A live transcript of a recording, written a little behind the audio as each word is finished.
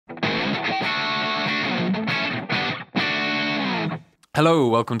Hello,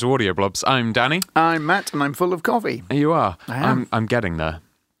 welcome to Audio Blobs. I'm Danny. I'm Matt, and I'm full of coffee. You are. I am. I'm getting there.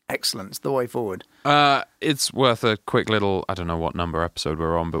 Excellent. It's the way forward. It's worth a quick little, I don't know what number episode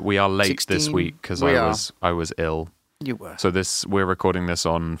we're on, but we are late 16, this week because I was ill. You were. So we're recording this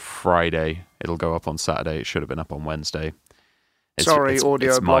on Friday. It'll go up on Saturday. It should have been up on Wednesday. Sorry,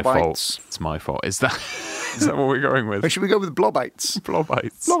 audio it's my blobites. fault. It's my fault. Is that what we're going with? Or should we go with blobites?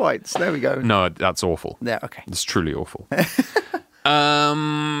 Blobites. Blobites. There we go. No, that's awful. Yeah, okay. It's truly awful.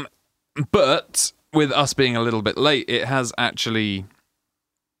 But with us being a little bit late, it has actually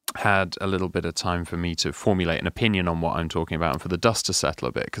had a little bit of time for me to formulate an opinion on what I'm talking about and for the dust to settle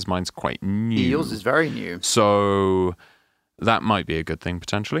a bit, because mine's quite new. Yours is very new. So that might be a good thing,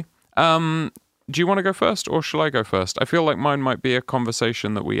 potentially. Do you want to go first, or shall I go first? I feel like mine might be a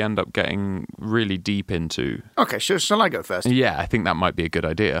conversation that we end up getting really deep into. Okay, shall I go first? Yeah, I think that might be a good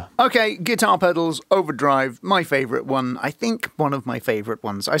idea. Okay, guitar pedals, overdrive, my favourite one. I think one of my favourite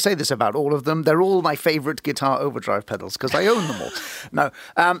ones. I say this about all of them. They're all my favourite guitar overdrive pedals because I own them all. No,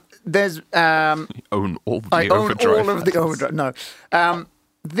 there's... You own all the I overdrive own all of the pedals. overdrive. No.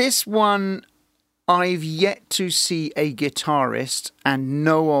 This one... I've yet to see a guitarist and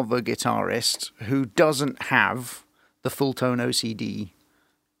no other guitarist who doesn't have the full-tone OCD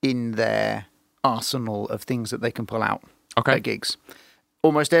in their arsenal of things that they can pull out at gigs.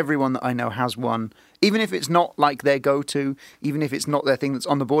 Almost everyone that I know has one, even if it's not like their go-to, even if it's not their thing that's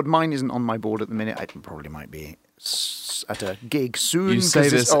on the board. Mine isn't on my board at the minute. It probably might be at a gig soon. You say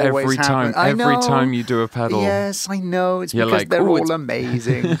this every time. Every time you do a pedal. Yes, I know. It's You're because like, they're "Ooh, all it's-"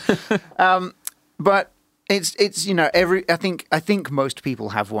 amazing. But it's you know I think most people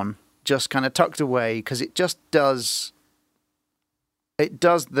have one just kind of tucked away because it just does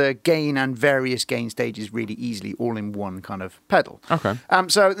the gain and various gain stages really easily all in one kind of pedal. Okay.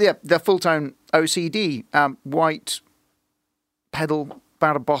 So yeah, the full tone OCD white pedal,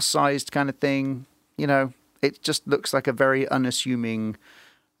 about a boss sized kind of thing. You know, it just looks like a very unassuming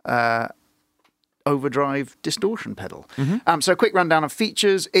overdrive distortion pedal. Mm-hmm. So a quick rundown of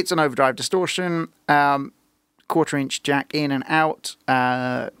features. It's an overdrive distortion, 1/4-inch jack in and out,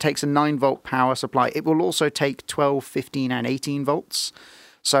 takes a 9-volt power supply. It will also take 12, 15 and 18 volts.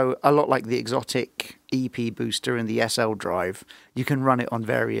 So a lot like the Exotic EP booster and the SL drive, you can run it on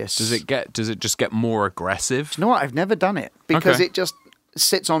various... Does it just get more aggressive? You know what? I've never done it because Okay. it just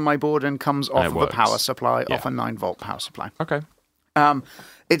sits on my board and comes off of works. a power supply, Yeah. off a 9-volt power supply. Okay.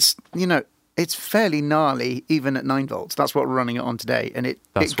 It's, you know, it's fairly gnarly even at 9 volts. That's what we're running it on today. And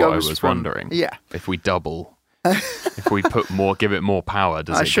That's it goes what I was from, wondering. Yeah. If we double, if we give it more power,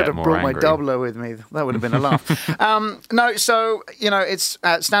 does I it should get have more brought angry? my doubler with me. That would have been a laugh. No, so, you know, it's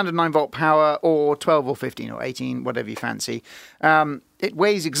standard 9-volt power or 12 or 15 or 18, whatever you fancy. It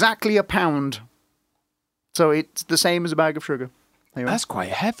weighs exactly a pound. So it's the same as a bag of sugar. There you are. That's quite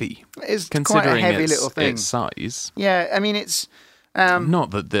heavy. It's Considering quite a heavy its, little thing. its size. Yeah, I mean, it's...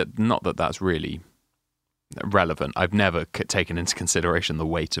 Not that that's really relevant. I've never taken into consideration the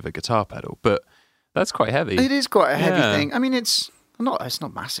weight of a guitar pedal, but that's quite heavy. It is quite a heavy Yeah. thing. I mean, it's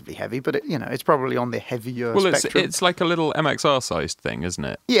not massively heavy, but it's probably on the heavier Well, spectrum. it's like a little MXR-sized thing, isn't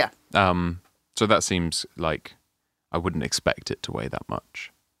it? Yeah. So that seems like I wouldn't expect it to weigh that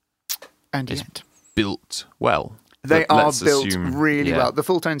much. And It's yet. built well. They But are let's built assume- really yeah. well. The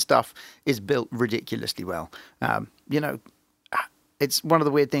full-tone stuff is built ridiculously well. You know, it's one of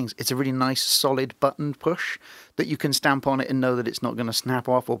the weird things. It's a really nice, solid button push that you can stamp on it and know that it's not going to snap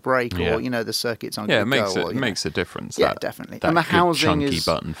off or break Yeah. or, you know, the circuit's on Yeah, good it makes go. it Or, you makes a difference. Yeah, that, definitely. That And the good housing chunky is-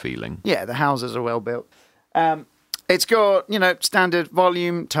 button feeling. Yeah, the houses are well built. It's got, you know, standard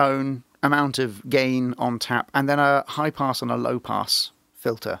volume, tone, amount of gain on tap, and then a high pass and a low pass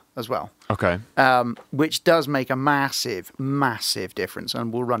filter as well. Okay. Which does make a massive, massive difference,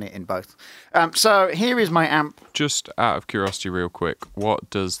 and we'll run it in both. So here is my amp. Just out of curiosity, real quick, what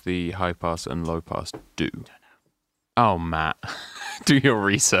does the high pass and low pass do? Oh, Matt, do your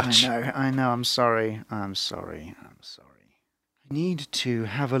research. I know. I'm sorry. I need to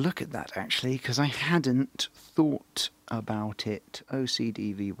have a look at that, actually, because I hadn't thought about it.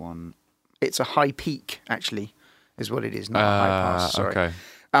 OCD V1. It's a high peak, actually, is what it is, not a high pass. Sorry. Okay.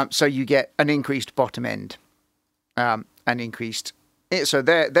 So you get an increased bottom end, so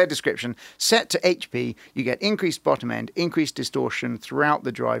their description, set to HP, you get increased bottom end, increased distortion throughout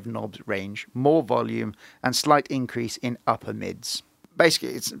the drive knobs range, more volume, and slight increase in upper mids.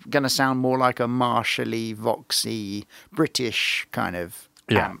 Basically, it's going to sound more like a Marshall-y, Voxy, British kind of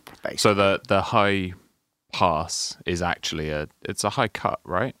amp, basically. So the high pass is actually it's a high cut,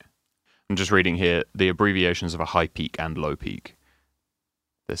 right? I'm just reading here the abbreviations of a high peak and low peak.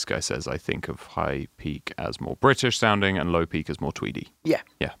 This guy says, I think of high peak as more British sounding and low peak as more tweedy. Yeah.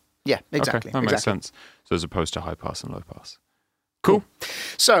 Yeah. Yeah, exactly. Okay, that makes sense. So as opposed to high pass and low pass. Cool.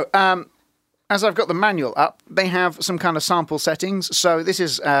 So, as I've got the manual up, they have some kind of sample settings. So this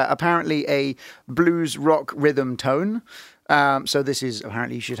is apparently a blues rock rhythm tone. So this is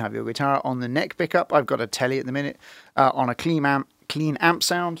apparently you should have your guitar on the neck pickup. I've got a telly at the minute on a clean amp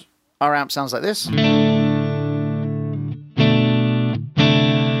sound. Our amp sounds like this.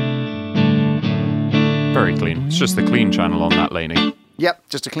 Very clean. It's just the clean channel on that Laney. Yep,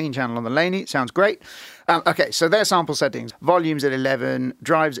 just a clean channel on the Laney. Sounds great. Okay, so their sample settings. Volume's at 11,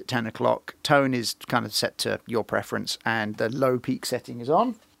 drives at 10 o'clock, tone is kind of set to your preference, and the low peak setting is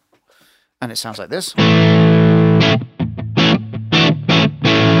on. And it sounds like this.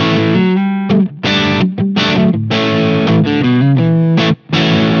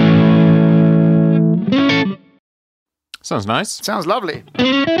 Sounds nice. Sounds lovely.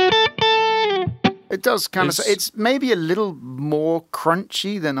 It does kind of... It's maybe a little more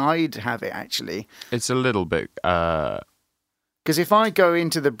crunchy than I'd have it, actually. It's a little bit... Because if I go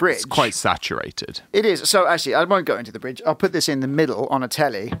into the bridge... It's quite saturated. It is. So, actually, I won't go into the bridge. I'll put this in the middle on a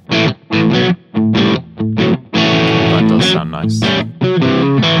telly. That does sound nice.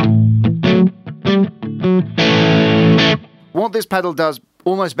 What this pedal does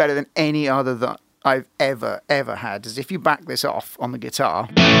almost better than any other that I've ever had is if you back this off on the guitar...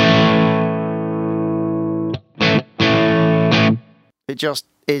 It just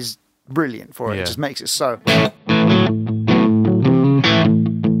is brilliant for it. Yeah. It just makes it so.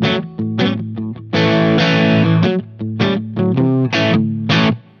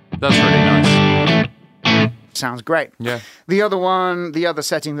 That's really nice. Sounds great. Yeah. The other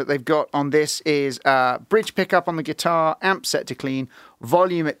setting that they've got on this is bridge pickup on the guitar, amp set to clean,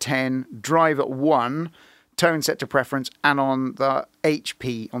 volume at 10, drive at 1, tone set to preference, and on the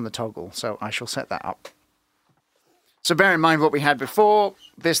HP on the toggle. So I shall set that up. So bear in mind what we had before.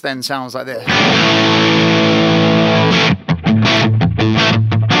 This then sounds like this.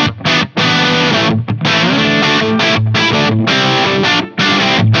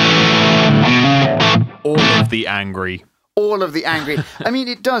 All of the angry. All of the angry. I mean,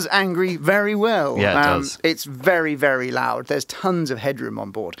 it does angry very well. Yeah, it does. It's very, very loud. There's tons of headroom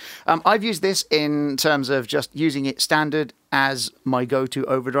on board. I've used this in terms of just using it standard as my go-to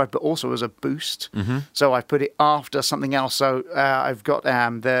overdrive, but also as a boost. Mm-hmm. So I've put it after something else. So I've got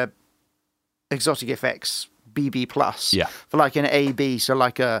the Exotic Effects BB Plus for like an AB, so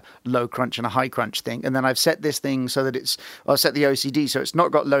like a low crunch and a high crunch thing. And then I've set this thing so that I've set the OCD so it's not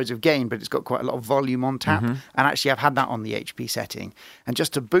got loads of gain, but it's got quite a lot of volume on tap. Mm-hmm. And actually I've had that on the HP setting. And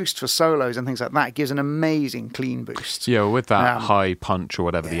just to boost for solos and things like that, it gives an amazing clean boost. Yeah, with that high punch or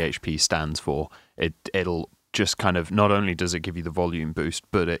whatever the HP stands for, it'll just kind of, not only does it give you the volume boost,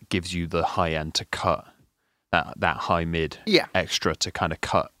 but it gives you the high end to cut, that high mid extra to kind of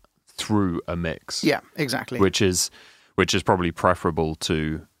cut through a mix. Yeah, exactly. Which is probably preferable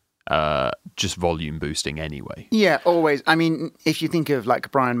to just volume boosting anyway. Yeah, always. I mean, if you think of like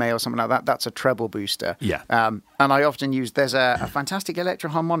Brian May or something like that, that's a treble booster. Yeah. And I often use, there's a fantastic Electro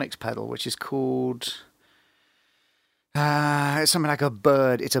Harmonix pedal, which is called... it's something like a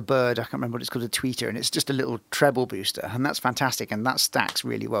bird. It's a bird. I can't remember what it's called, a tweeter, and it's just a little treble booster, and that's fantastic, and that stacks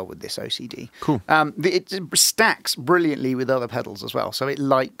really well with this OCD. Cool. It stacks brilliantly with other pedals as well, so it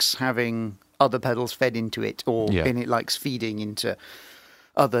likes having other pedals fed into it, and it likes feeding into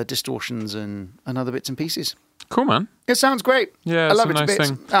other distortions and other bits and pieces. Cool, man. It sounds great. Yeah, I love it's it a nice bits.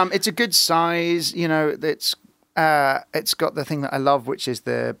 thing. It's a good size. You know, it's got the thing that I love, which is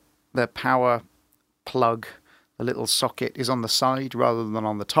the power plug. The little socket is on the side rather than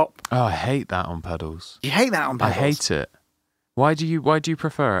on the top. Oh, I hate that on pedals. You hate that on pedals? I hate it. Why do you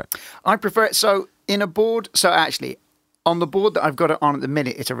prefer it? I prefer it. So in a board, so actually on the board that I've got it on at the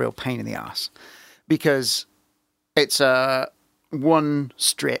minute, it's a real pain in the ass because it's a one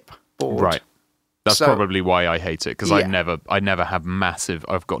strip board. Right. That's probably why I hate it, because I never have massive...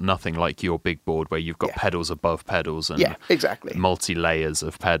 I've got nothing like your big board where you've got pedals above pedals and exactly. multi-layers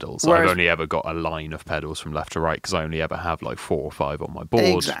of pedals. Whereas, I've only ever got a line of pedals from left to right because I only ever have like 4 or 5 on my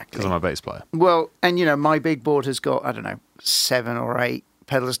board because I'm a bass player. Well, and you know, my big board has got, I don't know, 7 or 8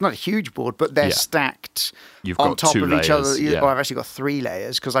 pedals. It's not a huge board, but they're stacked on top of each other. Well, I've actually got 3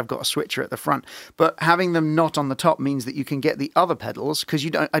 layers because I've got a switcher at the front. But having them not on the top means that you can get the other pedals because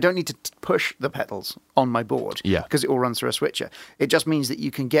I don't need to push the pedals on my board because it all runs through a switcher. It just means that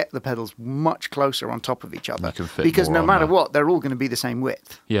you can get the pedals much closer on top of each other because no matter what, they're all going to be the same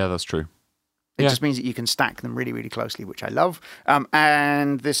width. Yeah, that's true. It just means that you can stack them really, really closely, which I love.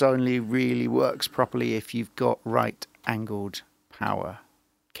 And this only really works properly if you've got right-angled power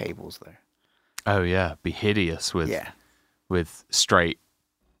cables, though. Oh, yeah. Be hideous with straight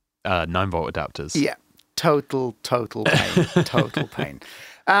 9-volt adapters. Yeah. Total pain. Total pain.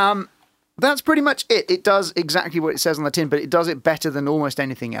 That's pretty much it. It does exactly what it says on the tin, but it does it better than almost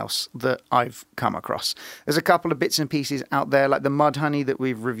anything else that I've come across. There's a couple of bits and pieces out there, like the Mudhoney that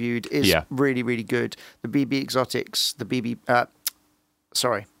we've reviewed is really, really good. The BB Exotics,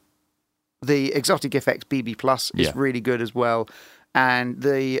 the Exotic Effects BB Plus is really good as well. And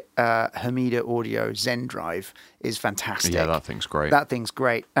the Hamida Audio Zen Drive is fantastic. Yeah, that thing's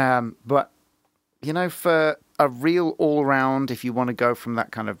great. But, for a real all-round, if you want to go from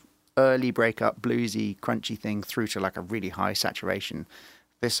that kind of early breakup, bluesy, crunchy thing through to like a really high saturation,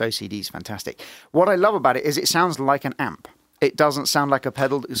 this OCD is fantastic. What I love about it is it sounds like an amp. It doesn't sound like a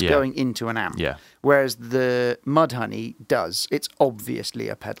pedal that's going into an amp. Yeah. Whereas the Mudhoney does. It's obviously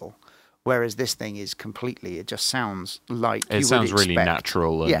a pedal. Whereas this thing is completely, it just sounds like it sounds really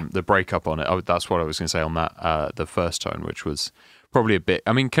natural, and the breakup on it, that's what I was going to say on that, the first tone, which was probably a bit,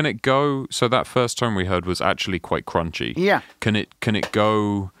 I mean, can it go, so that first tone we heard was actually quite crunchy. Yeah. Can it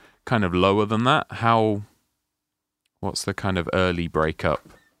go kind of lower than that? What's the kind of early breakup?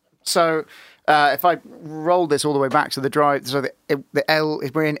 So if I roll this all the way back, so the drive, so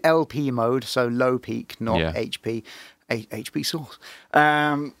we're in LP mode, so low peak, not HP, HP source.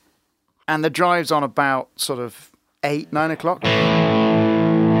 And the drive's on about sort of 8, 9 o'clock.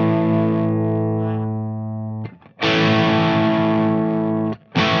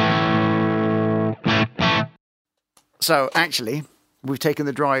 So actually, we've taken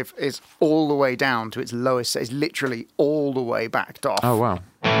the drive, it's all the way down to its lowest. It's literally all the way backed off. Oh, wow.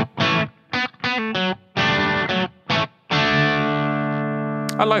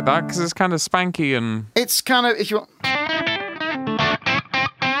 I like that because it's kind of spanky and... It's kind of, if you want...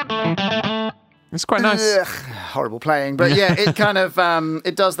 It's quite nice. Horrible playing, but yeah, it kind of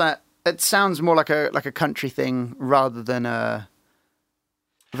it does that. It sounds more like a country thing rather than a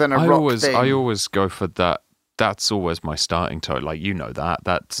rock thing. I always go for that. That's always my starting tone. Like that.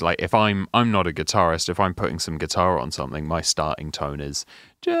 That's like if I'm not a guitarist. If I'm putting some guitar on something, my starting tone is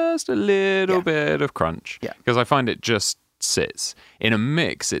just a little bit of crunch. Yeah, because I find it just sits in a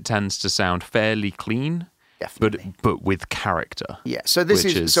mix. It tends to sound fairly clean. Definitely. But with character. Yeah, so this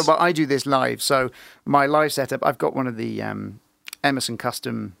is so I do this live. So my live setup, I've got one of the Emerson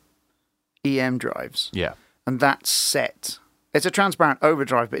Custom EM drives. Yeah. And that's set. It's a transparent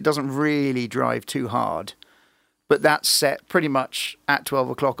overdrive, but it doesn't really drive too hard. But that's set pretty much at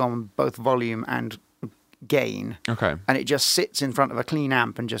 12 o'clock on both volume and gain. Okay. And it just sits in front of a clean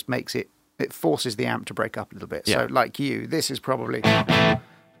amp and just makes it forces the amp to break up a little bit. Yeah. So like this is probably...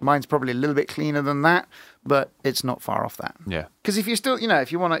 Mine's probably a little bit cleaner than that, but it's not far off that. Yeah. Because if you still,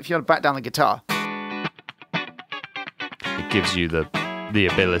 if you want to back down the guitar, it gives you the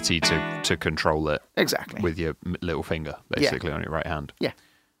ability to control it exactly with your little finger, basically on your right hand. Yeah.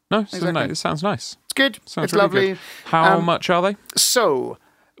 No, exactly. It sounds nice. It's good. Sounds it's really lovely. Good. How much are they? So,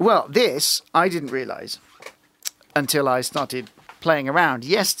 well, this I didn't realise until I started playing around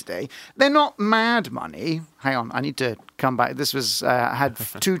yesterday. They're not mad money. Hang on, I need to come back. This was I had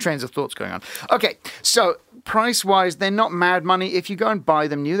two trains of thoughts going on. Okay, so price-wise, they're not mad money. If you go and buy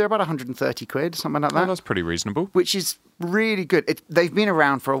them new, they're about 130 quid, something like that. Oh, that's pretty reasonable. Which is really good. They've been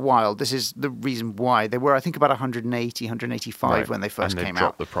around for a while. This is the reason why. They were, I think, about 180, 185 when they first came out. And they've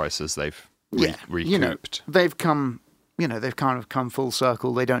dropped the prices. They've recouped. They've come... they've kind of come full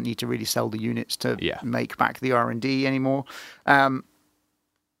circle. They don't need to really sell the units to make back the R&D anymore. But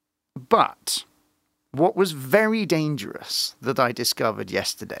what was very dangerous that I discovered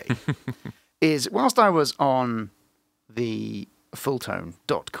yesterday is whilst I was on the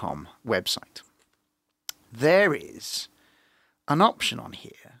fulltone.com website, there is an option on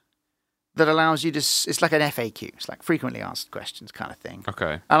here that allows you to... It's like an FAQ. It's like frequently asked questions kind of thing.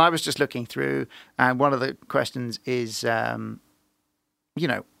 Okay. And I was just looking through, and one of the questions is, where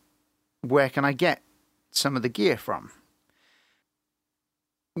can I get some of the gear from?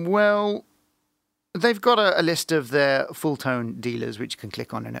 Well, they've got a list of their Fulltone dealers, which you can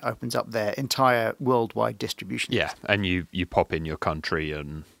click on, and it opens up their entire worldwide distribution. Yeah, and you pop in your country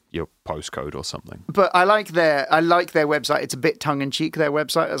and your postcode or something. But I like their website. It's a bit tongue in cheek, their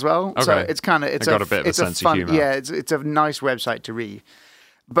website as well. Okay. So it's kind of got a bit of a sense of humor. Yeah, it's a nice website to read.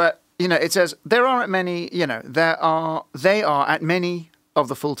 But it says there aren't many. They are at many of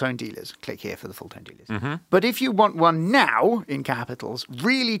the Fulltone dealers. Click here for the Fulltone dealers. Mm-hmm. But if you want one now, in capitals,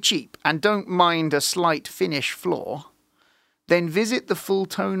 really cheap, and don't mind a slight finish flaw, then visit the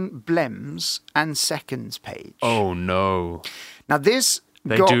Fulltone Blems and Seconds page. Oh no! Now this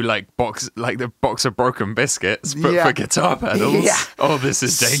They do like the box of broken biscuits, but for guitar pedals. Yeah. Oh, this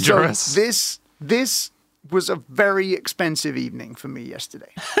is dangerous. So this was a very expensive evening for me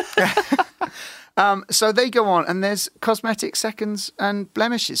yesterday. So they go on, and there's cosmetic seconds and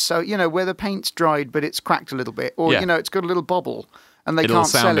blemishes. So, where the paint's dried, but it's cracked a little bit, or, it's got a little bobble, and they can't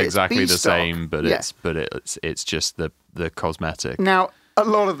sell it. It'll sound exactly the same, but it's just the cosmetic. Now, a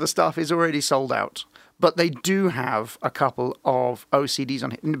lot of the stuff is already sold out. But they do have a couple of OCDs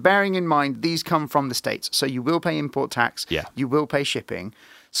on it. And bearing in mind, these come from the States. So you will pay import tax. Yeah. You will pay shipping.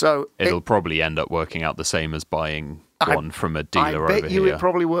 So it'll probably end up working out the same as buying one from a dealer over here. I bet you it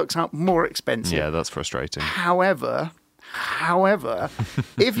probably works out more expensive. Yeah, that's frustrating. However,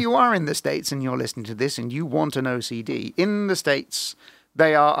 if you are in the States and you're listening to this and you want an OCD, in the States,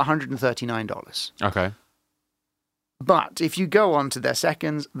 they are $139. Okay. But if you go on to their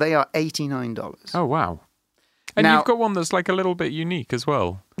seconds, they are $89. Oh, wow. And now, you've got one that's like a little bit unique as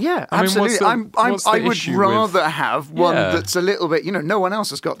well. Yeah, absolutely. I would rather have one that's a little bit, no one else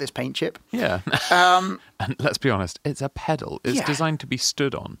has got this paint chip. Yeah. And let's be honest, it's a pedal. It's designed to be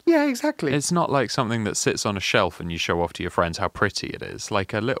stood on. Yeah, exactly. It's not like something that sits on a shelf and you show off to your friends how pretty it is.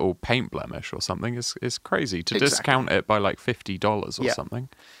 Like a little paint blemish or something is crazy. To discount it by like $50 or something.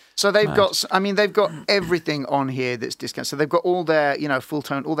 So they've got everything on here that's discounted. So they've got all their, full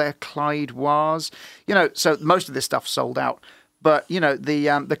tone, all their Clyde wahs. So most of this stuff's sold out. But,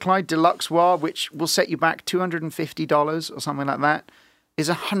 the Clyde Deluxe wah, which will set you back $250 or something like that, is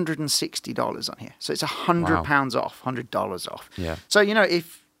 $160 on here. So it's £100 off, $100 off. Yeah. So,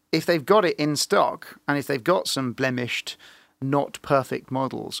 if they've got it in stock and if they've got some blemished, not perfect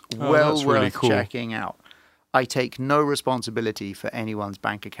models, worth really cool. Checking out. I take no responsibility for anyone's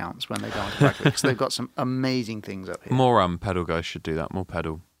bank accounts when they go onto Blackberry because they've got some amazing things up here. More pedal guys should do that. More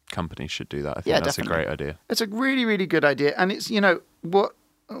pedal companies should do that. I think that's definitely a great idea. It's a really, really good idea. And it's, what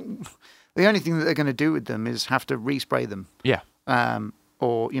the only thing that they're going to do with them is have to respray them. Yeah.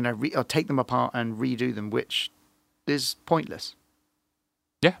 Or take them apart and redo them, which is pointless.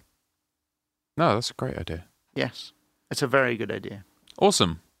 Yeah. No, that's a great idea. Yes. It's a very good idea.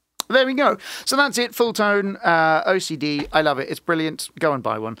 Awesome. There we go. So that's it. Full tone OCD. I love it. It's brilliant. Go and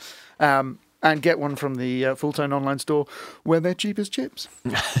buy one. And get one from the Full Tone online store where they're cheap as chips.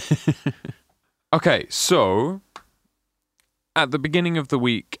 Okay, so at the beginning of the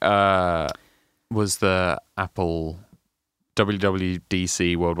week was the Apple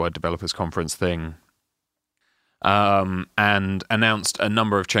WWDC Worldwide Developers Conference thing. And announced a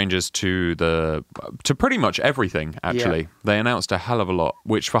number of changes to pretty much everything, actually. Yeah. They announced a hell of a lot,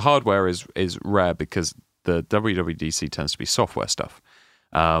 which for hardware is rare because the WWDC tends to be software stuff.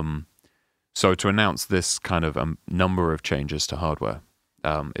 So to announce this kind of number of changes to hardware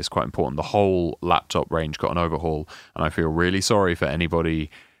is quite important. The whole laptop range got an overhaul, and I feel really sorry for anybody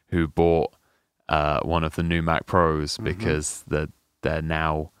who bought one of the new Mac Pros because they're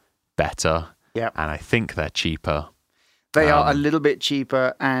now better. Yeah, and I think they're cheaper. They are a little bit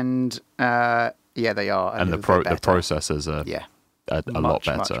cheaper, and they are. And the processors are a lot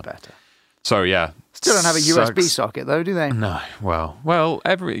better. Much better. So yeah, still don't have a USB socket though, do they? No. Well,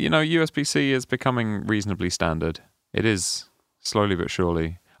 USB-C is becoming reasonably standard. It is slowly but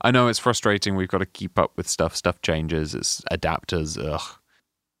surely. I know it's frustrating. We've got to keep up with stuff. Stuff changes. It's adapters. Ugh.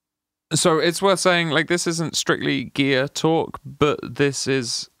 So it's worth saying, like, this isn't strictly gear talk, but this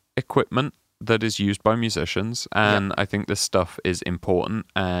is equipment that is used by musicians, and I think this stuff is important,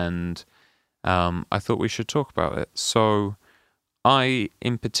 and I thought we should talk about it. So I,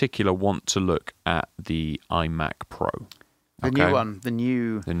 in particular, want to look at the iMac Pro. The new one. The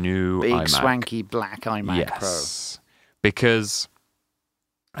new big, iMac. Swanky, black iMac Pro. Because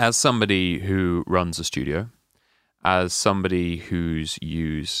as somebody who runs a studio, as somebody who's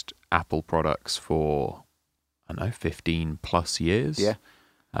used Apple products for, 15 plus years. Yeah.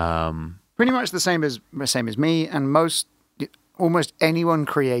 Pretty much the same as me and almost anyone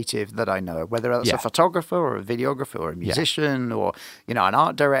creative that I know, whether that's a photographer or a videographer or a musician or an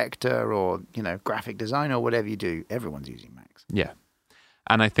art director or graphic designer or whatever you do, everyone's using Macs. Yeah,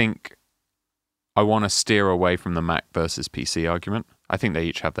 and I think I want to steer away from the Mac versus PC argument. I think they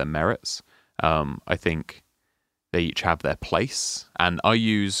each have their merits. I think they each have their place, and I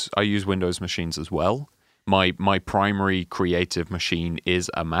use Windows machines as well. My primary creative machine is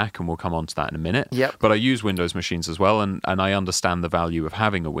a Mac, and we'll come on to that in a minute. Yep. But I use Windows machines as well, and I understand the value of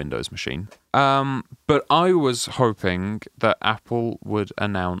having a Windows machine. But I was hoping that Apple would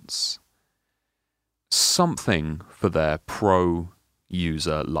announce something for their Pro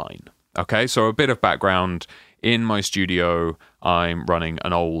user line. Okay, so a bit of background. In my studio, I'm running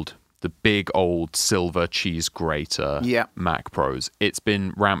an old the big old silver cheese grater Mac Pros. It's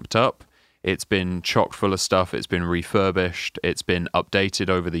been ramped up. It's been chock full of stuff. It's been refurbished. It's been updated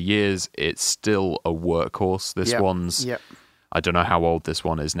over the years. It's still a workhorse. This one's... I don't know how old this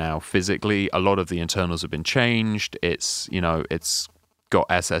one is now. Physically, a lot of the internals have been changed. It's, it's got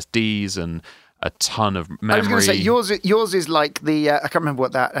SSDs and a ton of memory. I was going to say, yours is like the... I can't remember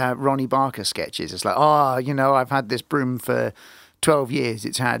what that Ronnie Barker sketch is. It's like, I've had this broom for 12 years.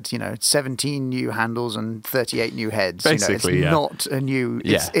 It's had, 17 new handles and 38 new heads. Basically, it's not a new...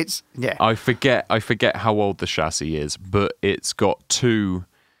 It's I forget how old the chassis is, but it's got two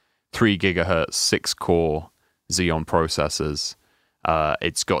 3 gigahertz, 6-core Xeon processors.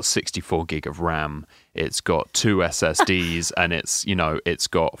 It's got 64 gig of RAM. It's got 2 SSDs, and it's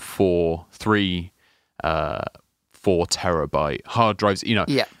got 4 terabyte hard drives.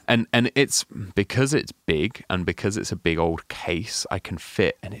 And it's because it's big and because it's a big old case, I can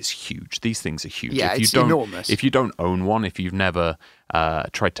fit, and it's huge. These things are huge. Yeah, it's enormous. If you don't own one, if you've never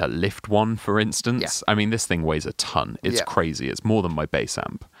tried to lift one, for instance, I mean, this thing weighs a ton. It's crazy. It's more than my bass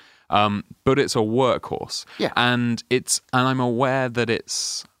amp. But it's a workhorse, and I'm aware that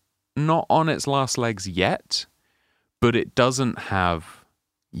it's not on its last legs yet, but it doesn't have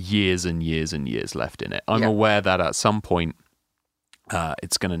years and years and years left in it. I'm aware that at some point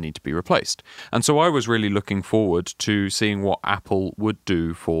it's going to need to be replaced. And so I was really looking forward to seeing what Apple would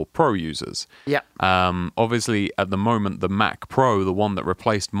do for Pro users. Obviously, at the moment, the Mac Pro, the one that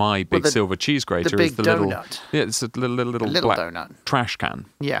replaced my big silver cheese grater, is the little donut. It's a little black donut trash can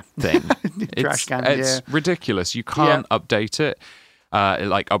thing. It's ridiculous. You can't update it,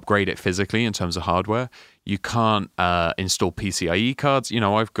 upgrade it physically in terms of hardware. You can't install PCIe cards.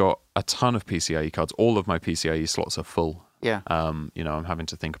 I've got a ton of PCIe cards. All of my PCIe slots are full. I'm having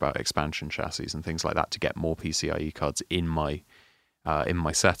to think about expansion chassis and things like that to get more PCIe cards in my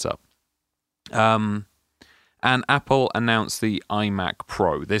setup. And Apple announced the iMac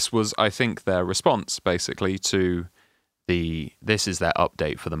Pro. This was, I think, their response basically to this is their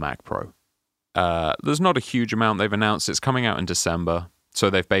update for the Mac Pro. There's not a huge amount they've announced. It's coming out in December, so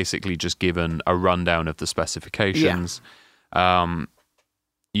they've basically just given a rundown of the specifications.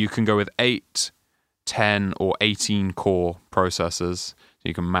 You can go with 8, 10 or 18 core processors. So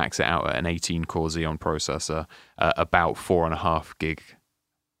you can max it out at an 18 core Xeon processor, about 4.5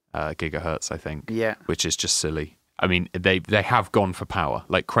 gigahertz, I think. Which is just silly. I mean, they have gone for power.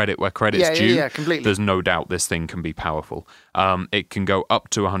 Like, credit where credit's due. Yeah, completely. There's no doubt this thing can be powerful. It can go up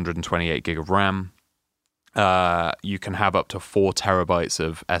to 128 gig of RAM. You can have up to 4 terabytes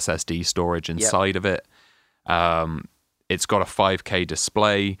of SSD storage inside of it. It's got a 5K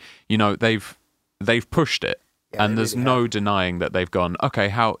display. They've pushed it, and there's no denying that they've gone,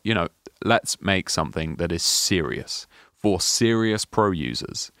 okay, let's make something that is serious for serious pro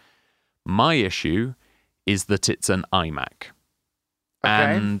users. My issue is that it's an iMac.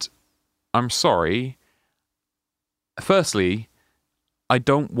 And I'm sorry. Firstly, I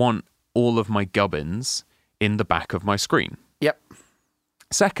don't want all of my gubbins in the back of my screen.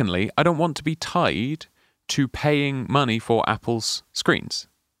 Secondly, I don't want to be tied to paying money for Apple's screens.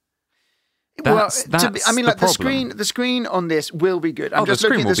 The screen on this will be good. I'm just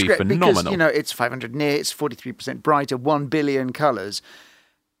looking at the screen phenomenal. Because it's 500 nits, 43% brighter, 1 billion colors.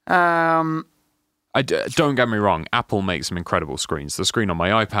 Don't get me wrong. Apple makes some incredible screens. The screen on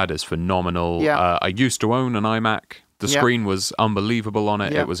my iPad is phenomenal. I used to own an iMac. The screen was unbelievable on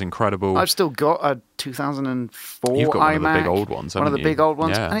it. It was incredible. I've still got a 2004 You've got iMac. One of the big old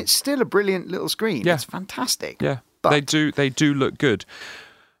ones, haven't you? And it's still a brilliant little screen. It's fantastic. But they do look good.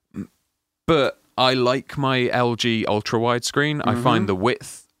 But I like my LG ultra wide screen. I find the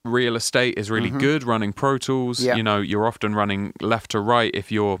width real estate is really good running Pro Tools. You're often running left to right.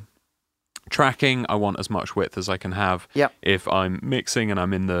 If you're tracking, I want as much width as I can have. If I'm mixing and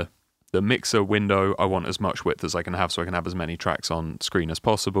I'm in the mixer window, I want as much width as I can have so I can have as many tracks on screen as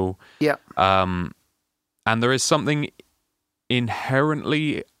possible. And there is something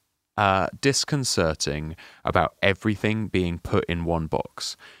inherently disconcerting about everything being put in one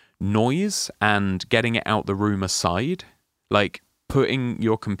box. Noise and getting it out the room aside, like putting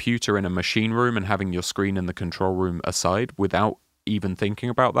your computer in a machine room and having your screen in the control room aside without even thinking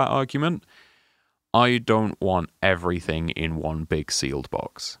about that argument. I don't want everything in one big sealed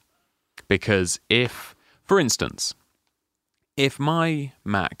box. Because if, for instance, if my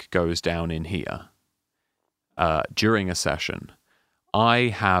Mac goes down in here during a session, I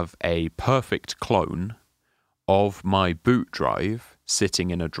have a perfect clone of my boot drive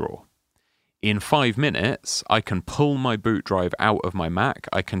sitting in a drawer. in 5 minutes, I can pull my boot drive out of my Mac.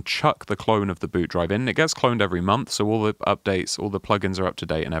 I can chuck the clone of the boot drive in. It gets cloned every month, so all the updates, all the plugins are up to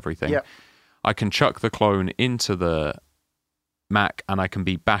date and everything. Yep. I can chuck the clone into the Mac, and I can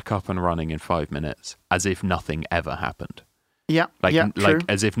be back up and running in 5 minutes, as if nothing ever happened. Yeah, like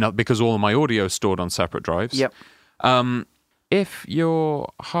as if not, because all of my audio is stored on separate drives. Yep. If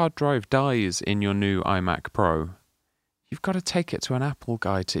your hard drive dies in your new iMac Pro, you've got to take it to an Apple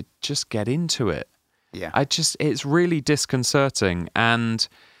guy to just get into it. Yeah. It's really disconcerting. And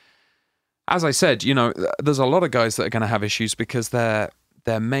as I said, there's a lot of guys that are going to have issues because their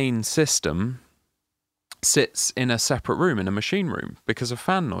main system sits in a separate room, in a machine room, because of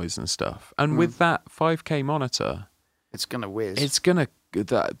fan noise and stuff. And with that 5K monitor, it's going to whiz. It's going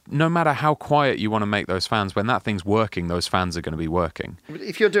to, no matter how quiet you want to make those fans, when that thing's working, those fans are going to be working.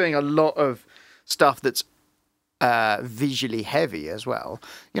 If you're doing a lot of stuff that's visually heavy as well,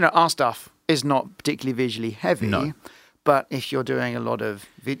 our stuff is not particularly visually heavy. No. But if you're doing a lot of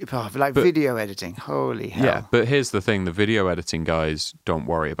video editing, holy hell. Yeah, but here's the thing. The video editing guys don't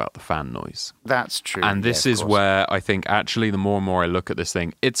worry about the fan noise. That's true. And this is where I think actually the more and more I look at this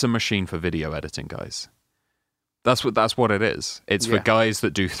thing, it's a machine for video editing guys. That's what it is. It's for guys that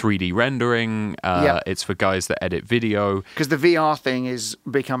do 3D rendering. It's for guys that edit video. Because the VR thing is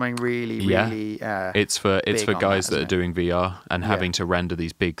becoming really. It's for guys that are doing VR and having to render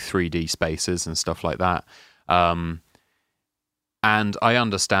these big 3D spaces and stuff like that. And I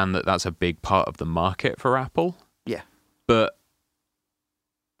understand that that's a big part of the market for Apple. Yeah. But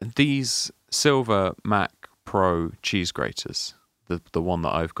these Silver Mac Pro cheese graters, the one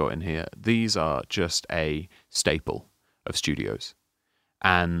that I've got in here, these are just a staple of studios.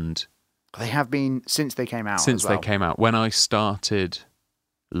 And they have been since they came out. Since they came out. When I started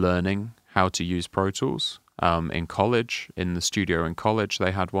learning how to use Pro Tools in college, in the studio in college,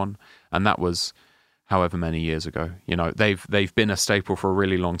 they had one. And that was however many years ago. They've been a staple for a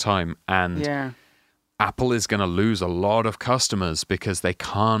really long time. And Apple is going to lose a lot of customers because they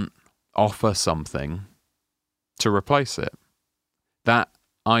can't offer something to replace it. That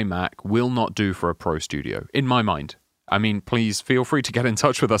iMac will not do for a Pro Studio, in my mind. I mean, please feel free to get in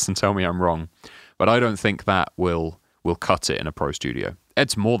touch with us and tell me I'm wrong. But I don't think that will cut it in a Pro Studio.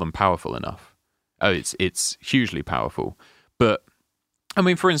 It's more than powerful enough. Oh, it's hugely powerful. But, I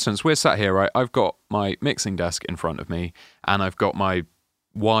mean, for instance, we're sat here, right? I've got my mixing desk in front of me, and I've got my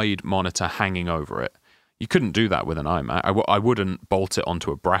wide monitor hanging over it. You couldn't do that with an iMac. I wouldn't bolt it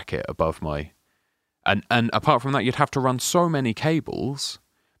onto a bracket above my... And apart from that, you'd have to run so many cables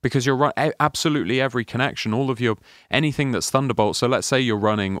because you're running absolutely every connection, all of your anything that's Thunderbolt. So let's say you're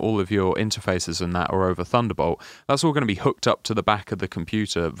running all of your interfaces and that are over Thunderbolt. That's all going to be hooked up to the back of the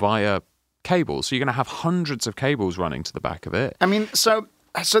computer via cables. So you're going to have hundreds of cables running to the back of it. I mean, so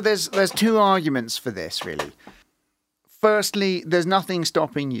there's two arguments for this, really. Firstly, there's nothing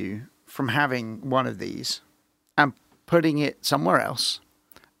stopping you from having one of these and putting it somewhere else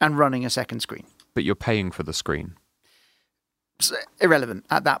and running a second screen. But you're paying for the screen. It's irrelevant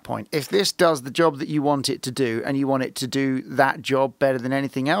at that point. If this does the job that you want it to do and you want it to do that job better than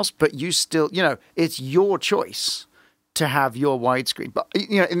anything else, but you still, it's your choice to have your widescreen. But,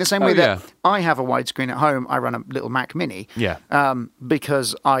 in the same way that I have a widescreen at home, I run a little Mac Mini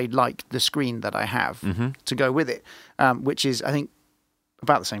because I like the screen that I have to go with it, which is, I think,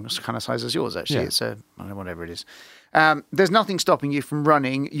 about the same kind of size as yours, actually. Yeah. It's whatever it is. There's nothing stopping you from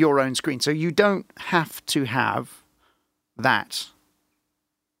running your own screen. So you don't have to have that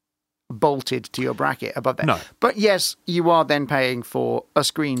bolted to your bracket above that. No. But yes, you are then paying for a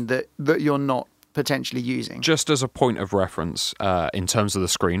screen that you're not potentially using. Just as a point of reference in terms of the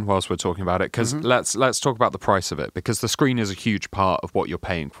screen, whilst we're talking about it, because let's talk about the price of it, because the screen is a huge part of what you're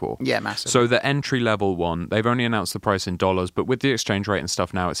paying for. Yeah, massive. So the entry-level one, they've only announced the price in dollars, but with the exchange rate and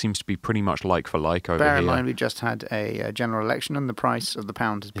stuff now, it seems to be pretty much like for like over here. Bear in mind, we just had a general election and the price of the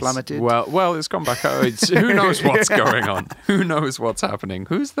pound has plummeted. Well, it's gone back up. Who knows what's going on? Who knows what's happening?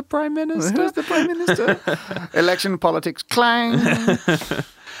 Who's the Prime Minister? Who's the Prime Minister? Election politics, clang.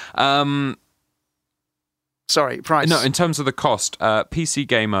 Sorry, price. No, in terms of the cost, PC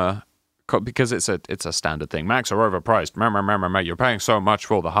Gamer, because it's a standard thing. Macs are overpriced. You're paying so much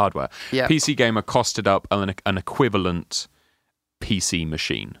for the hardware. Yep. PC Gamer costed up an equivalent PC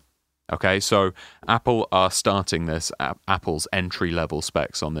machine. Okay, so Apple are starting this. Apple's entry-level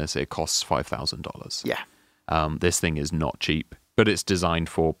specs on this, it costs $5,000. Yeah. This thing is not cheap, but it's designed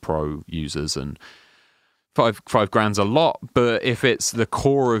for pro users, and $5,000's a lot, but if it's the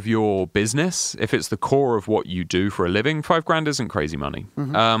core of your business, if it's the core of what you do for a living, $5,000 isn't crazy money.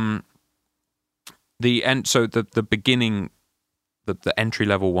 So the beginning the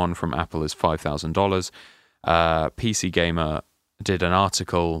entry-level one from Apple is $5,000. PC Gamer did an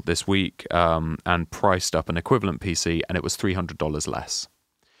article this week and priced up an equivalent PC, and it was $300 less.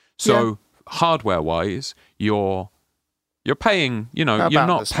 So hardware-wise, you're paying, you're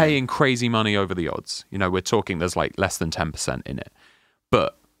not paying crazy money over the odds. We're talking there's like less than 10% in it.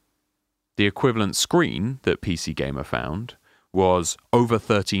 But the equivalent screen that PC Gamer found was over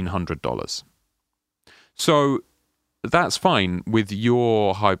 $1,300. So that's fine with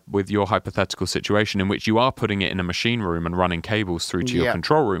your hypothetical situation in which you are putting it in a machine room and running cables through to your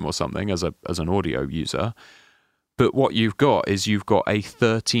control room or something as an audio user. But what you've got is a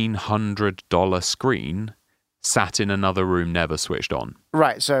 $1,300 screen sat in another room, never switched on.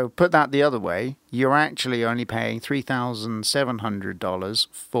 Right, so put that the other way, you're actually only paying $3,700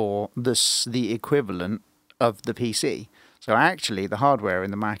 for the equivalent of the PC. So actually, the hardware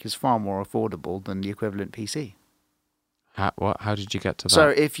in the Mac is far more affordable than the equivalent PC. How did you get to that? So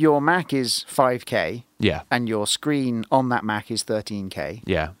if your Mac is 5K, yeah, and your screen on that Mac is 13K,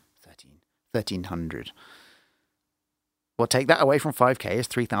 yeah, 1,300. Well, take that away from 5K is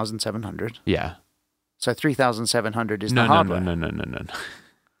 3,700. Yeah. So 3,700 is the hardware. No.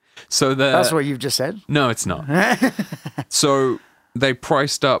 So that's what you've just said? No, it's not. So they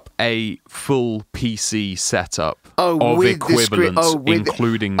priced up a full PC setup of equivalents,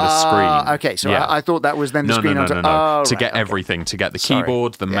 including the screen. Okay, so I thought that was then the screen. No. To get everything, to get the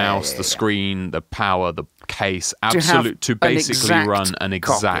keyboard, the mouse, the screen, the power, the case, to basically run an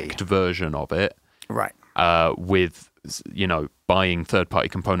exact version of it. Right. With, buying third-party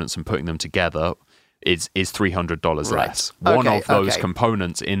components and putting them together is $300 less. One of those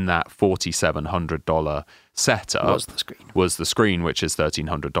components in that $4,700 setup was the screen, which is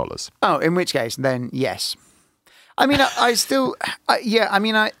 $1,300. Oh, in which case, then yes. I mean, I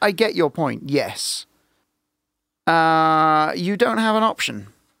get your point. Yes. You don't have an option.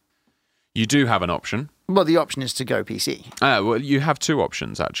 You do have an option. Well, the option is to go PC. Well, you have two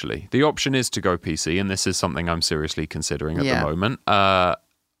options, actually. The option is to go PC, and this is something I'm seriously considering at the moment.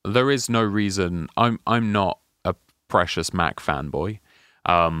 There is no reason. I'm not a precious Mac fanboy.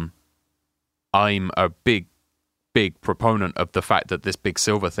 I'm a big proponent of the fact that this big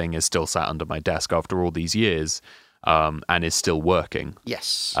silver thing is still sat under my desk after all these years, and is still working.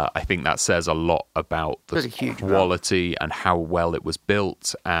 Yes. I think that says a lot about the quality and how well it was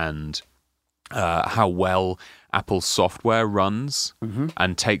built, and how well Apple's software runs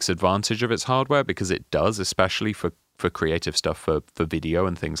and takes advantage of its hardware, because it does, especially for creative stuff, for video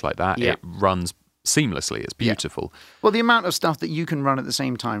and things like that. It runs seamlessly. It's beautiful. Well, the amount of stuff that you can run at the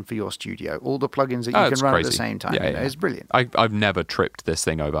same time for your studio, all the plugins that you can run at the same time, is brilliant. I've never tripped this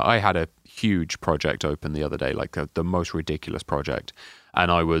thing over. I had a huge project open the other day, like the most ridiculous project,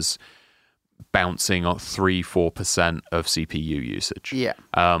 and I was bouncing on 3-4% of CPU usage. Yeah.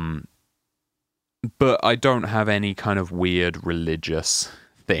 But I don't have any kind of weird religious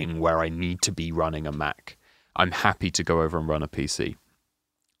thing where I need to be running a Mac. I'm happy to go over and run a PC.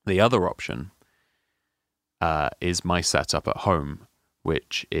 The other option is my setup at home,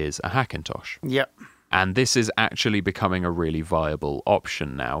 which is a Hackintosh. Yep. And this is actually becoming a really viable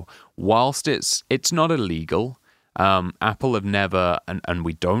option now. Whilst it's not illegal, Apple have never, and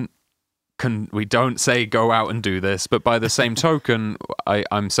we don't say go out and do this, but by the same token,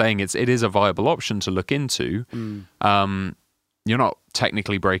 I'm saying it is a viable option to look into. You're not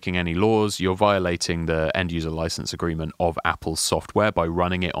technically breaking any laws. You're violating the end user license agreement of Apple's software by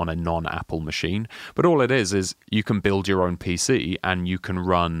running it on a non-Apple machine. But all it is you can build your own PC and you can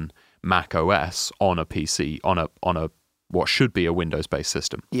run Mac OS on a PC, on a what should be a Windows-based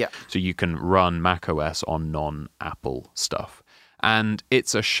system. Yeah. So you can run Mac OS on non-Apple stuff. And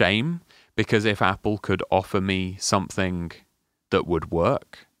it's a shame, because if Apple could offer me something that would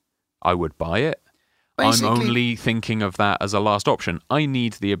work, I would buy it. I'm only thinking of that as a last option. I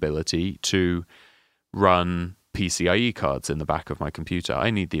need the ability to run PCIe cards in the back of my computer.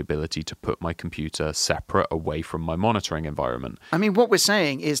 I need the ability to put my computer separate away from my monitoring environment. I mean, what we're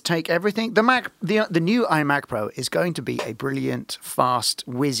saying is take everything. The new iMac Pro is going to be a brilliant, fast,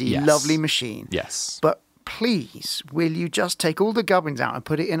 whizzy, lovely machine. Yes. But please, will you just take all the gubbins out and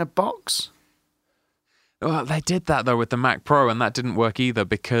put it in a box? Well, they did that, though, with the Mac Pro, and that didn't work either,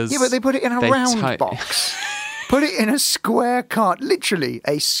 because... Yeah, but they put it in a round box. Put it in a square cart, literally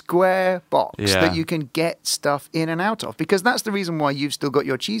a square box that you can get stuff in and out of. Because that's the reason why you've still got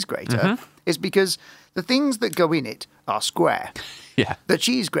your cheese grater, is because the things that go in it are square. Yeah. The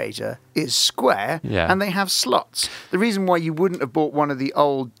cheese grater is square, and they have slots. The reason why you wouldn't have bought one of the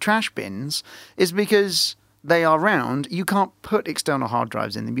old trash bins is because they are round, you can't put external hard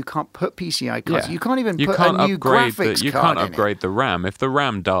drives in them. You can't put PCI cards. Yeah. You can't even put a new graphics card in it. You can't upgrade the RAM. If the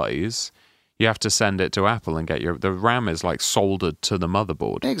RAM dies, you have to send it to Apple and get the RAM is like soldered to the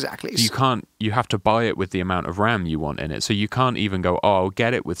motherboard. Exactly. So you have to buy it with the amount of RAM you want in it. So you can't even go, I'll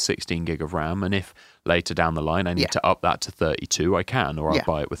get it with 16 gig of RAM. And if later down the line I need to up that to 32, I can, or I'll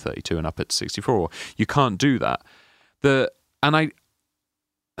buy it with 32 and up it to 64. You can't do that.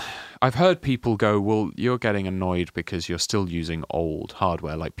 I've heard people go, well, you're getting annoyed because you're still using old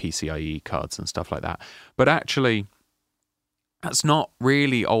hardware like PCIe cards and stuff like that. But actually, that's not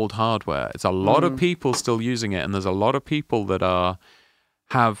really old hardware. It's a lot of people still using it, and there's a lot of people that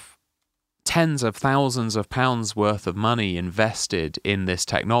have tens of thousands of pounds worth of money invested in this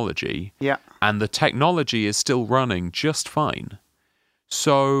technology. Yeah. And the technology is still running just fine.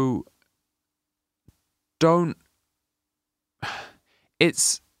 So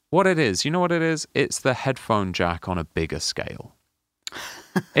it's what it is. You know what it is? It's the headphone jack on a bigger scale.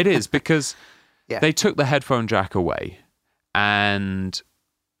 It is, because they took the headphone jack away. And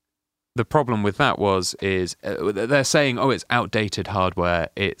the problem with that is they're saying, it's outdated hardware.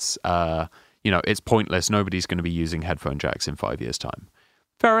 It's it's pointless. Nobody's going to be using headphone jacks in 5 years' time.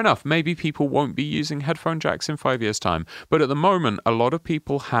 Fair enough. Maybe people won't be using headphone jacks in 5 years' time. But at the moment, a lot of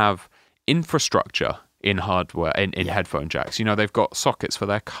people have infrastructure in hardware, in headphone jacks. They've got sockets for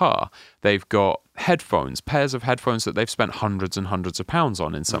their car. They've got headphones, pairs of headphones that they've spent hundreds and hundreds of pounds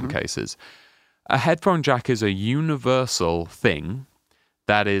on in some cases. A headphone jack is a universal thing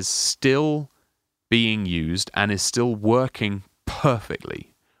that is still being used and is still working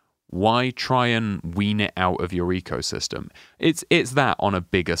perfectly. Why try and wean it out of your ecosystem? It's that on a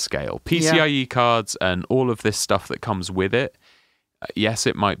bigger scale. PCIe cards and all of this stuff that comes with it, yes,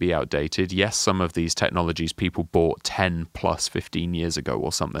 it might be outdated. Yes, some of these technologies people bought 10 plus 15 years ago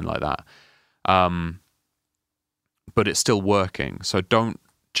or something like that. But it's still working. So don't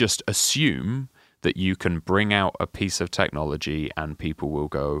just assume that you can bring out a piece of technology and people will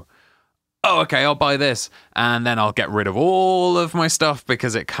go, oh, okay, I'll buy this, and then I'll get rid of all of my stuff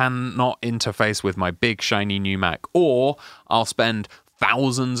because it cannot interface with my big, shiny new Mac. Or I'll spend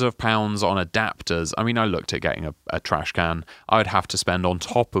thousands of pounds on adapters. I mean, I looked at getting a trash can. I'd have to spend, on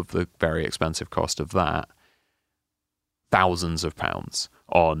top of the very expensive cost of that, thousands of pounds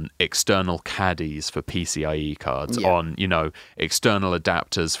on external caddies for PCIe cards, on, external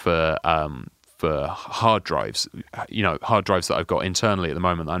adapters for hard drives, hard drives that I've got internally at the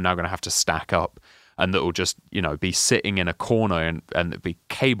moment that I'm now going to have to stack up, and that will just, be sitting in a corner and it'd be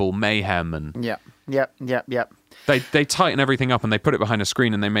cable mayhem. And They tighten everything up and they put it behind a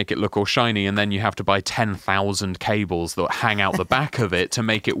screen and they make it look all shiny, and then you have to buy 10,000 cables that hang out the back of it to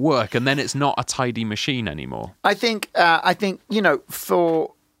make it work, and then it's not a tidy machine anymore. I think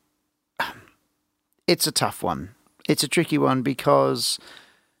it's a tough one. It's a tricky one, because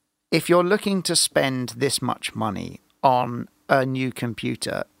if you're looking to spend this much money on a new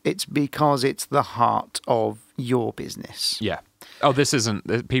computer, it's because it's the heart of your business. Yeah. Oh,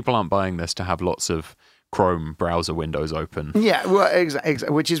 people aren't buying this to have lots of Chrome browser windows open. Yeah, well, exactly,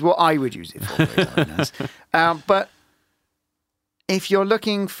 which is what I would use it for. But if you're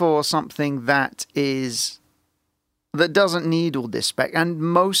looking for something that doesn't need all this spec, and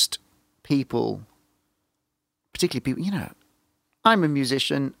most people, particularly people, I'm a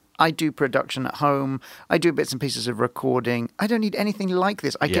musician. I do production at home. I do bits and pieces of recording. I don't need anything like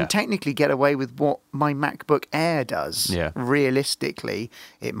this. I can technically get away with what my MacBook Air does. Yeah. Realistically,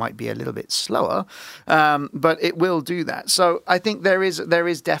 it might be a little bit slower, but it will do that. So I think there is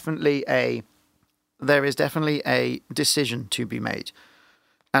definitely a decision to be made,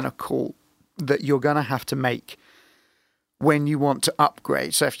 and a call that you're going to have to make when you want to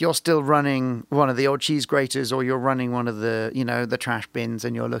upgrade. So if you're still running one of the old cheese graters, or you're running one of the, the trash bins,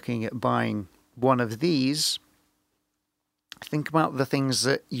 and you're looking at buying one of these, think about the things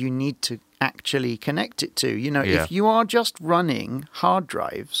that you need to actually connect it to. If you are just running hard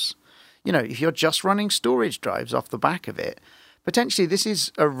drives, if you're just running storage drives off the back of it, potentially this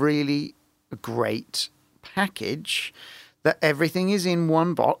is a really great package that everything is in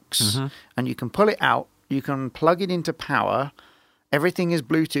one box, and you can pull it out. You can plug it into power. Everything is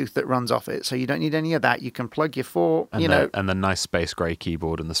Bluetooth that runs off it, so you don't need any of that. You can plug your and the nice space grey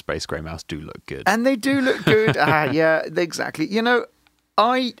keyboard and the space grey mouse do look good. And they do look good. Yeah, exactly.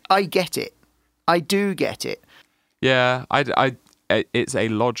 I get it. I do get it. Yeah, it's a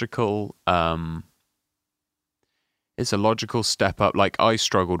logical step up. Like, I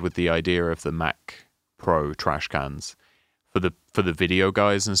struggled with the idea of the Mac Pro trash cans. For the video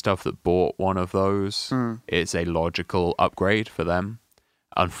guys and stuff that bought one of those, it's a logical upgrade for them.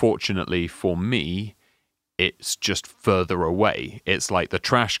 Unfortunately for me, it's just further away. It's like the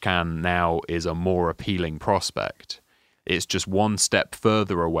trash can now is a more appealing prospect. It's just one step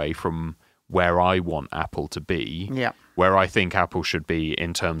further away from where I want Apple to be, where I think Apple should be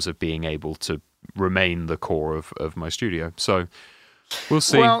in terms of being able to remain the core of my studio. So we'll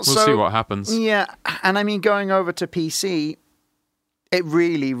see. We'll see what happens. Yeah, and I mean, going over to PC, it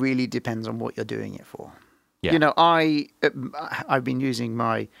really, really depends on what you're doing it for. Yeah. You know, I've been using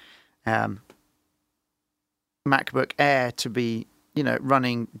my MacBook Air to be, you know,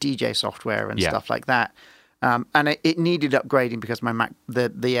 running DJ software and stuff like that. And it needed upgrading because my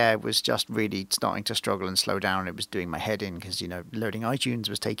the Air was just really starting to struggle and slow down. It was doing my head in because, you know, loading iTunes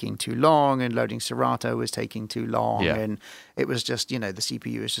was taking too long and loading Serato was taking too long. Yeah. And it was just, you know, the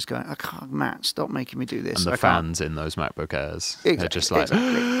CPU was just going, I can't, Matt, stop making me do this. And the fans in those MacBook Airs. Exactly, they're just like...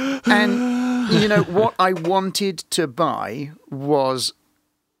 Exactly. And, you know, what I wanted to buy was...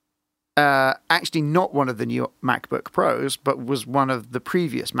 actually not one of the new MacBook Pros, but was one of the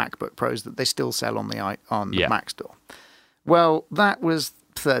previous MacBook Pros that they still sell on the Mac Store. Well, that was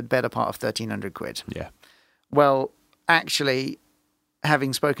the better part of 1,300 quid. Yeah. Well, actually,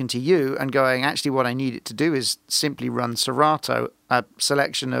 having spoken to you and going, actually what I need it to do is simply run Serato, a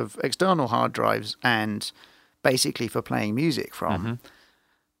selection of external hard drives, and basically for playing music from... Mm-hmm.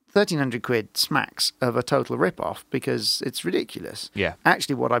 1,300 quid smacks of a total rip-off because it's ridiculous. Yeah.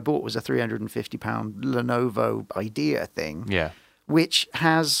 Actually, what I bought was a £350 Lenovo Idea thing. Yeah. Which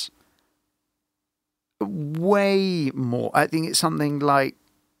has way more. I think it's something like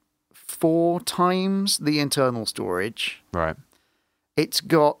 4 times the internal storage. Right. It's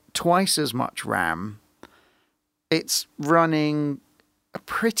got twice as much RAM. It's running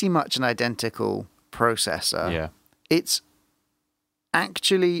pretty much an identical processor. Yeah. It's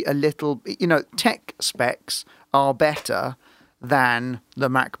actually a little, you know, tech specs are better than the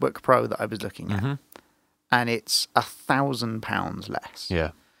MacBook Pro that I was looking at. Mm-hmm. And it's £1,000 less.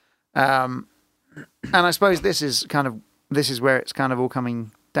 Yeah. And I suppose this is where it's kind of all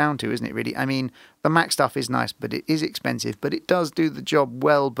coming down to, isn't it, really? I mean, the Mac stuff is nice, but it is expensive, but it does do the job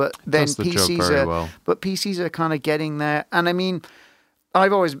well, but then PCs are kind of getting there. And I mean,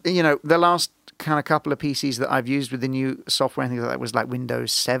 I've always, you know, the last kind of couple of PCs that I've used with the new software and things like that was like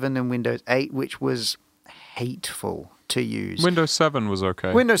Windows 7 and Windows 8, which was hateful to use. Windows 7 was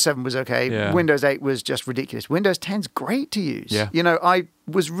okay. Windows 7 was okay. Yeah. Windows 8 was just ridiculous. Windows 10's great to use. Yeah. You know, I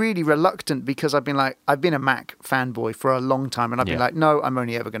was really reluctant because I've been a Mac fanboy for a long time, and I've been like, no, I'm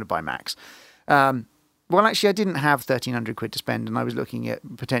only ever going to buy Macs. Well, actually, I didn't have 1,300 quid to spend, and I was looking at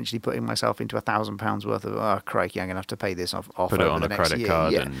potentially putting myself into £1,000 worth of, crikey, I'm going to have to pay this off Put it on a credit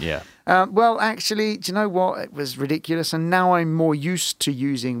card. And well, actually, do you know what? It was ridiculous, and now I'm more used to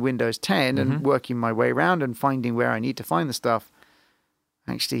using Windows 10 and working my way around and finding where I need to find the stuff.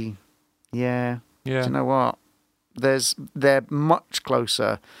 Actually, do you know what? They're much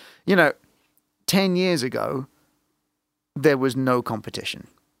closer. You know, 10 years ago, there was no competition.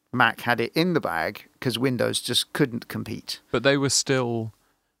 Mac had it in the bag because Windows just couldn't compete. But they were still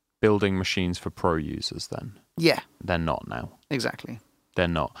building machines for pro users then. Yeah. They're not now. Exactly. They're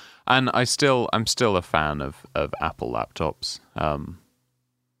not. And I'm still a fan of Apple laptops.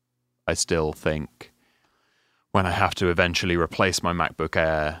 I still think when I have to eventually replace my MacBook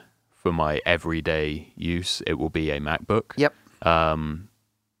Air for my everyday use, it will be a MacBook. Yep.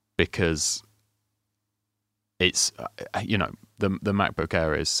 Because it's, you know, the MacBook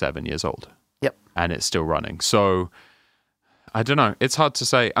Air is 7 years old. Yep. And it's still running. So I don't know. It's hard to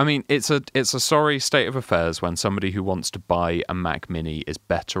say. I mean, it's a sorry state of affairs when somebody who wants to buy a Mac Mini is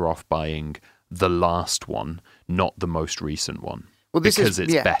better off buying the last one, not the most recent one. Well, because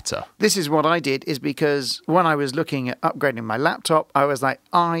it's better. This is what I did, is because when I was looking at upgrading my laptop, I was like,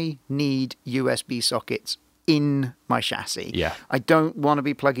 I need USB sockets in my chassis. Yeah. I don't want to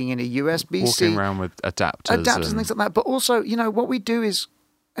be plugging in a USB-C. Walking around with adapters and things like that. But also, you know, what we do is,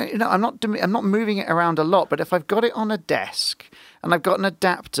 you know, I'm not moving it around a lot, but if I've got it on a desk and I've got an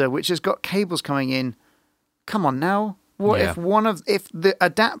adapter which has got cables coming in, come on now. What if the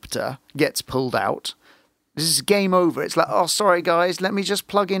adapter gets pulled out? This is game over. It's like, oh, sorry, guys, let me just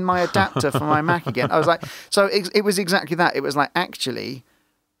plug in my adapter for my Mac again. I was like, so it was exactly that. It was like, actually,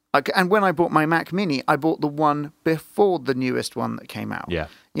 and when I bought my Mac Mini, I bought the one before the newest one that came out. Yeah.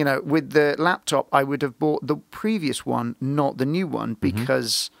 You know, with the laptop, I would have bought the previous one, not the new one,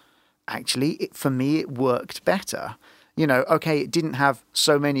 because actually, for me, it worked better. You know, okay, it didn't have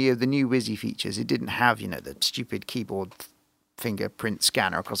so many of the new Wizzy features. It didn't have, you know, the stupid keyboard fingerprint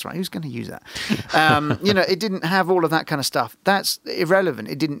scanner across the front. Who's going to use that? You know, it didn't have all of that kind of stuff. That's irrelevant.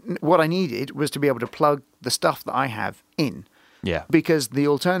 It didn't. What I needed was to be able to plug the stuff that I have in. Yeah. Because the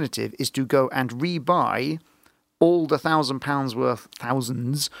alternative is to go and rebuy all the thousands of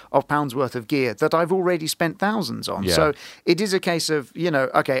pounds worth of gear that I've already spent thousands on. Yeah. So it is a case of,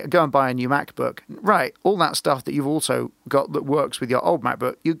 okay, go and buy a new MacBook. Right, all that stuff that you've also got that works with your old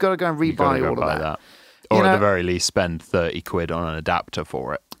MacBook, you've got to go and rebuy all of that. Or at the very least, spend 30 quid on an adapter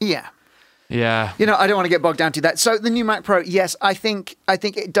for it. Yeah. Yeah. I don't want to get bogged down to that. So the new Mac Pro, yes, I think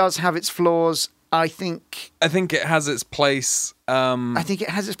it does have its flaws. I think it has its place. I think it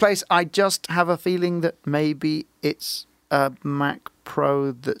has its place. I just have a feeling that maybe it's a Mac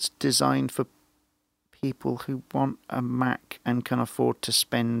Pro that's designed for people who want a Mac and can afford to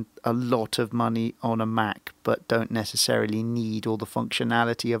spend a lot of money on a Mac, but don't necessarily need all the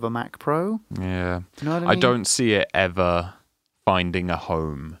functionality of a Mac Pro. Yeah. You know what I mean? I don't see it ever finding a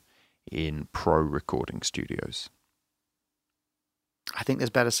home in pro recording studios. I think there's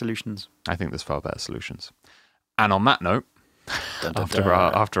better solutions. I think there's far better solutions. And on that note, after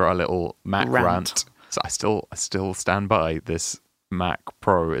our little Mac rant, so I still stand by this Mac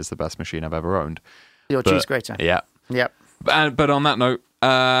Pro is the best machine I've ever owned. Your cheese grater. Yeah. Yep. But on that note,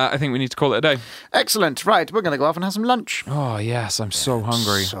 I think we need to call it a day. Excellent. Right, we're going to go off and have some lunch. Oh, yes, I'm so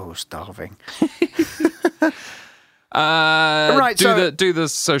hungry. So starving. Right, do the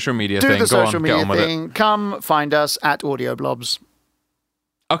social media thing. Do the social get media on with thing. it. Come find us at Audio Blobs.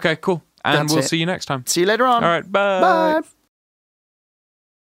 Okay, cool. And That's we'll it. see you next time. See you later on. All right, bye. Bye.